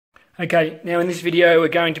Okay, now in this video we're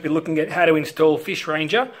going to be looking at how to install Fish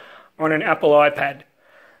Ranger on an Apple iPad.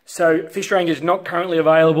 So Fish Ranger is not currently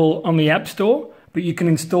available on the App Store, but you can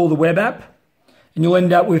install the web app and you'll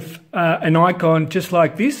end up with an icon just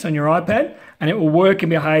like this on your iPad, and it will work and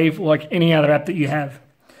behave like any other app that you have.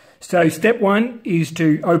 So step one is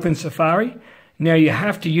to open Safari. Now you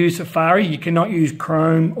have to use Safari, you cannot use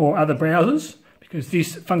Chrome or other browsers because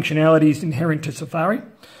this functionality is inherent to Safari.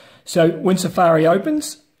 So when Safari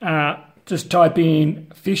opens, just type in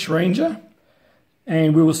Fish Ranger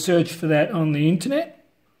and we will search for that on the internet.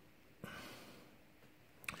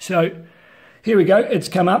 So here we go, it's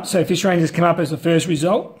come up. So Fish Ranger's come up as the first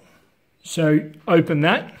result. So open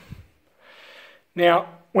that. Now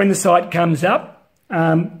when the site comes up,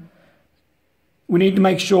 we need to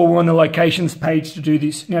make sure we're on the locations page to do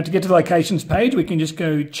this. Now to get to the locations page, we can just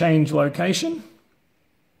go change location.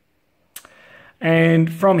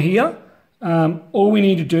 And from here, all we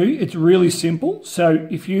need to do, it's really simple. So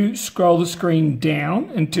if you scroll the screen down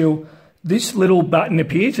until this little button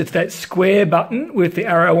appears, it's that square button with the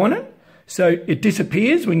arrow on it. So it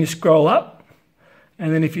disappears when you scroll up.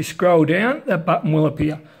 And then if you scroll down, that button will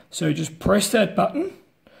appear. So just press that button.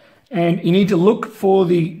 And you need to look for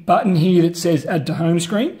the button here that says Add to Home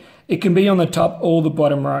Screen. It can be on the top or the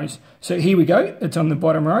bottom rows. So here we go, it's on the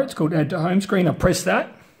bottom row. It's called Add to Home Screen. I'll press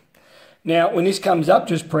that. Now when this comes up,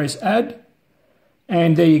 just press Add.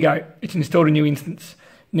 And there you go, it's installed a new instance.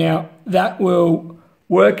 Now that will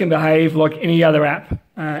work and behave like any other app,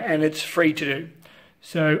 and it's free to do.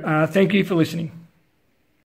 So thank you for listening.